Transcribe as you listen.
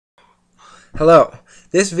Hello.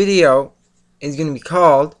 This video is going to be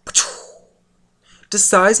called Does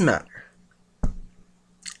Size Matter?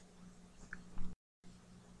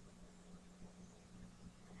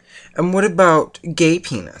 And what about gay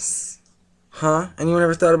penis? Huh? Anyone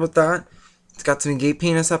ever thought about that? It's got some gay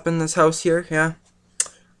penis up in this house here, yeah?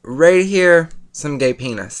 Right here, some gay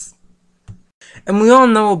penis. And we all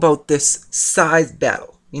know about this size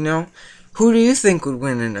battle, you know? Who do you think would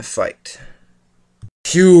win in a fight?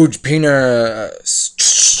 Huge penis.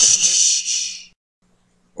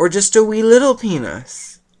 Or just a wee little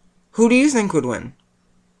penis? Who do you think would win?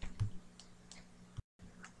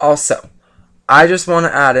 Also, I just want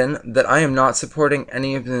to add in that I am not supporting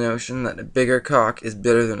any of the notion that a bigger cock is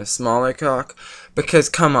better than a smaller cock, because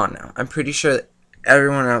come on now, I'm pretty sure that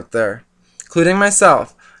everyone out there, including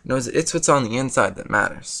myself, knows that it's what's on the inside that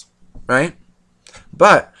matters, right?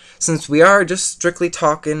 But since we are just strictly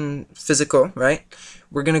talking physical, right,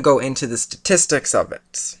 we're going to go into the statistics of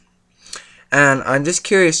it. And I'm just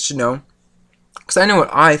curious to know, because I know what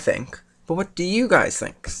I think, but what do you guys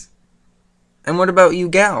think? And what about you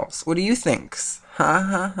gals? What do you think?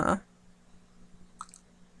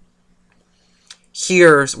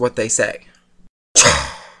 Here's what they say.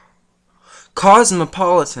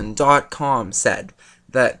 Cosmopolitan.com said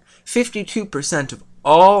that 52% of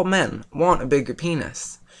all men want a bigger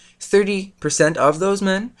penis. 30% of those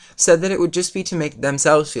men said that it would just be to make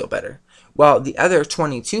themselves feel better, while the other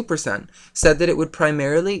 22% said that it would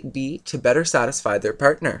primarily be to better satisfy their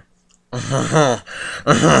partner.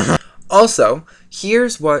 Also,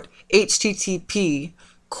 here's what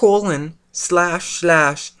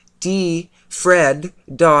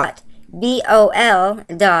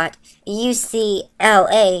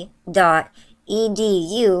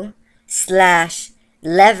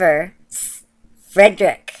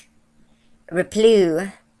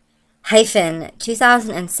Replu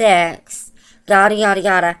 -2006 yada yada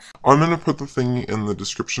yada. I'm going to put the thing in the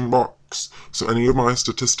description box, so any of my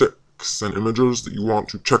statistics and images that you want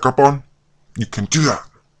to check up on, you can do that.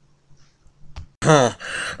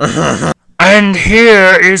 And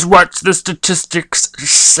here is what the statistics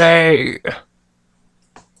say.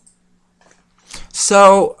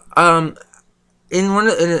 So, in one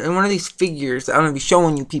of these figures that I'm going to be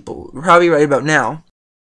showing you people, probably right about now,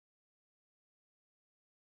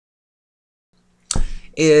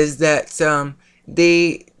 is that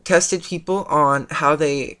they tested people on how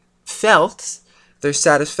they felt their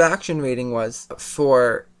satisfaction rating was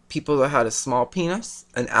for people that had a small penis,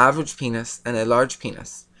 an average penis, and a large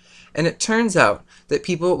penis. And it turns out that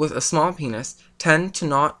people with a small penis tend to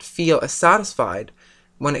not feel as satisfied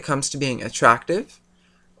when it comes to being attractive,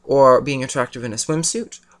 or being attractive in a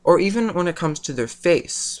swimsuit, or even when it comes to their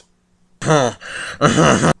face.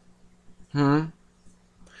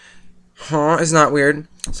 Isn't that weird?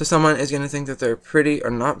 So someone is going to think that they're pretty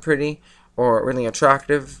or not pretty, or really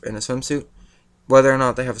attractive in a swimsuit, whether or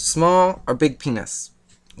not they have a small or big penis.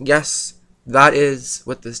 Yes, that is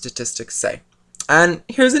what the statistics say. And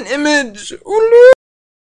here's an image!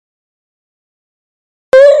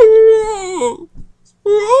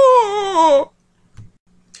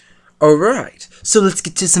 Alright, so let's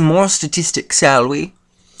get to some more statistics, shall we?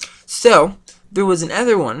 So, there was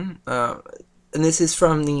another one, and this is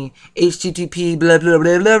from the http blah blah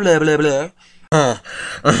blah blah blah blah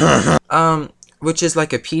blah, which is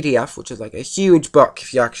like a PDF, which is like a huge book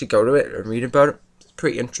if you actually go to it and read about it. It's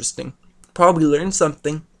pretty interesting. Probably learn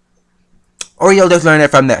something. Or you'll just learn it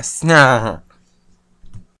from this.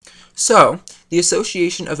 So, the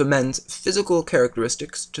association of a men's physical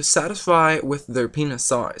characteristics to satisfy with their penis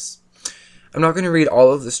size. I'm not going to read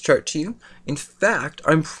all of this chart to you. In fact,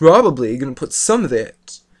 I'm probably going to put some of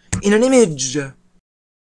it in an image.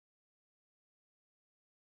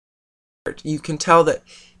 You can tell that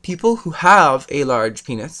people who have a large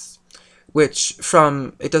penis, which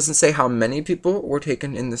it doesn't say how many people were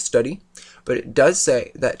taken in the study, but it does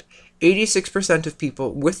say that 86% of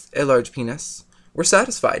people with a large penis were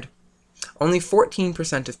satisfied. Only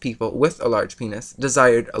 14% of people with a large penis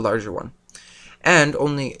desired a larger one, and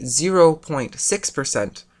only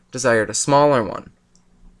 0.6% desired a smaller one.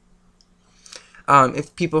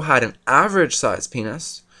 If people had an average size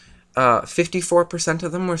penis, 54%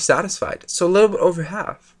 of them were satisfied, so a little bit over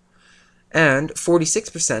half. And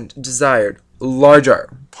 46% desired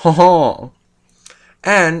larger.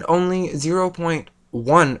 And only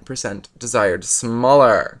 0.1% desired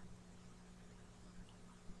smaller.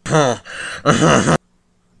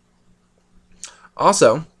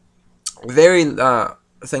 Also, very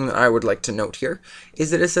thing that I would like to note here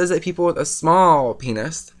is that it says that people with a small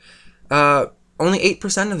penis, only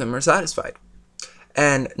 8% of them are satisfied.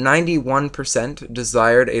 and 91%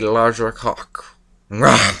 desired a larger cock.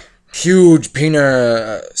 Huge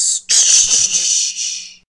penis.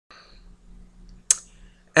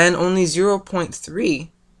 And only 0.3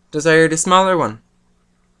 desired a smaller one.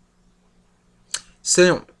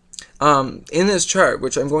 So, in this chart,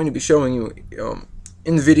 which I'm going to be showing you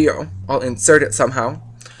in the video, I'll insert it somehow.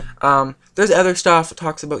 There's other stuff. It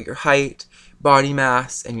talks about your height, body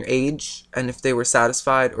mass, and your age, and if they were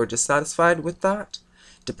satisfied or dissatisfied with that,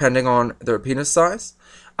 depending on their penis size.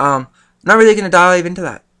 Not really going to dive into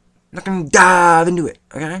that. Not going to dive into it,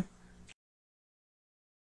 okay?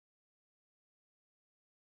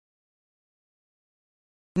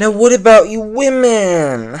 Now what about you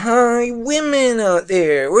women? Huh? You women out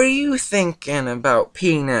there, what are you thinking about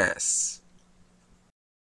penis?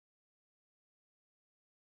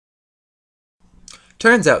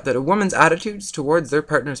 Turns out that a woman's attitudes towards their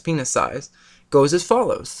partner's penis size goes as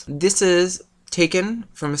follows. This is taken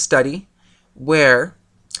from a study where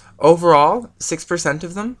overall 6%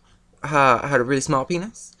 of them had a really small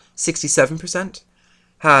penis, 67%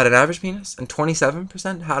 had an average penis, and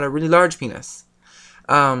 27% had a really large penis.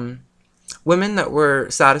 Women that were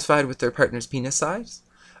satisfied with their partner's penis size,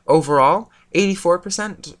 overall,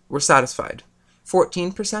 84% were satisfied,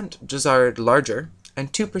 14% desired larger,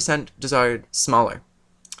 and 2% desired smaller.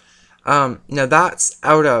 Now that's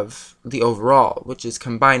out of the overall, which is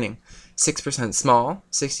combining 6% small,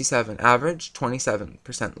 67% average,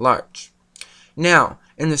 27% large. Now,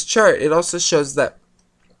 in this chart, it also shows that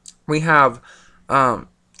we have,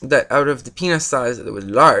 that out of the penis size that was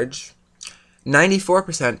large,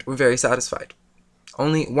 94% were very satisfied.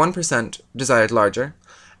 Only 1% desired larger,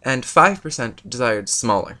 and 5% desired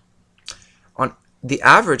smaller. On the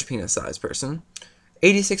average penis size person,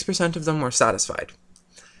 86% of them were satisfied,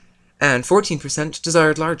 and 14%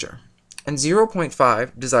 desired larger, and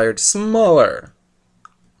 0.5% desired smaller.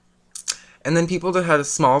 And then people that had a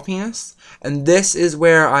small penis, and this is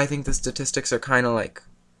where I think the statistics are kind of like,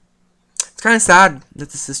 it's kind of sad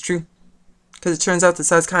that this is true. Because it turns out that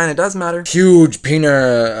size kind of does matter. Huge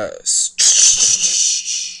penis.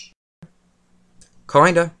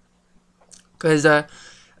 Kinda. Because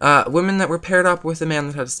women that were paired up with a man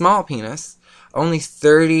that had a small penis, only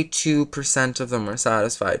 32% of them were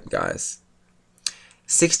satisfied, guys.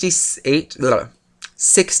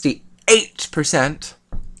 68%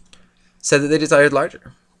 said that they desired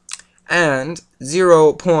larger. And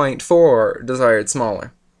 0.4 desired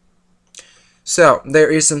smaller. So,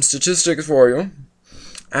 there is some statistics for you,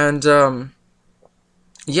 and,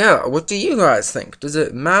 yeah, what do you guys think? Does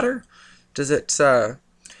it matter? Does it,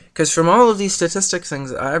 because from all of these statistics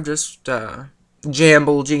things that I've just,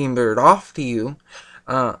 jambled off to you,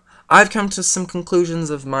 I've come to some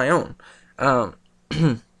conclusions of my own, as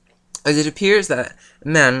it appears that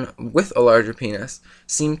men with a larger penis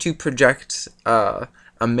seem to project, a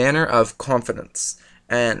manner of confidence,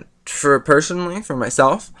 and for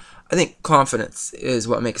myself, I think confidence is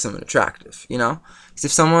what makes someone attractive, you know? Because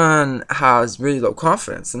if someone has really low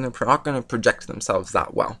confidence, then they're not going to project themselves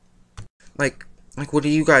that well. Like, what do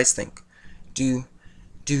you guys think? Do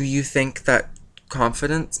you think that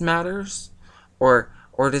confidence matters? Or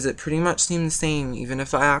does it pretty much seem the same, even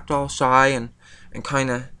if I act all shy and kind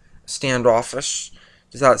of standoffish?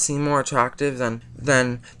 Does that seem more attractive than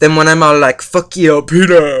when I'm all like, fuck you,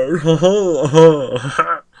 Peter?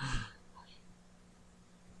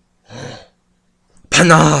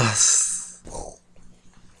 Panas!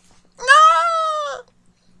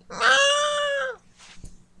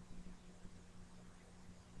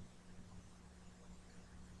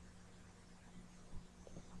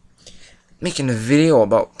 Making a video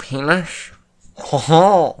about penis?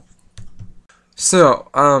 So,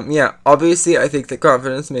 yeah, obviously I think that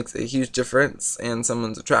confidence makes a huge difference in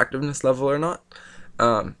someone's attractiveness level or not.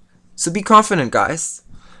 So be confident, guys.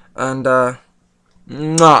 And,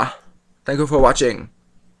 mwah. Thank you for watching.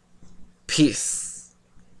 Peace.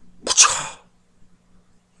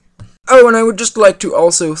 Oh, and I would just like to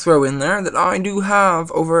also throw in there that I do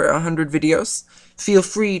have over 100 videos. Feel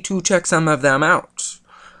free to check some of them out.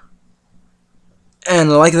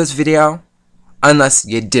 And like this video, unless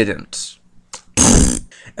you didn't.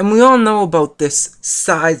 And we all know about this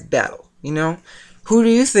size battle, you know? Who do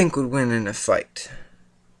you think would win in a fight?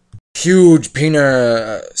 Huge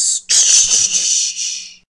penis.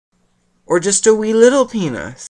 Or just a wee little penis?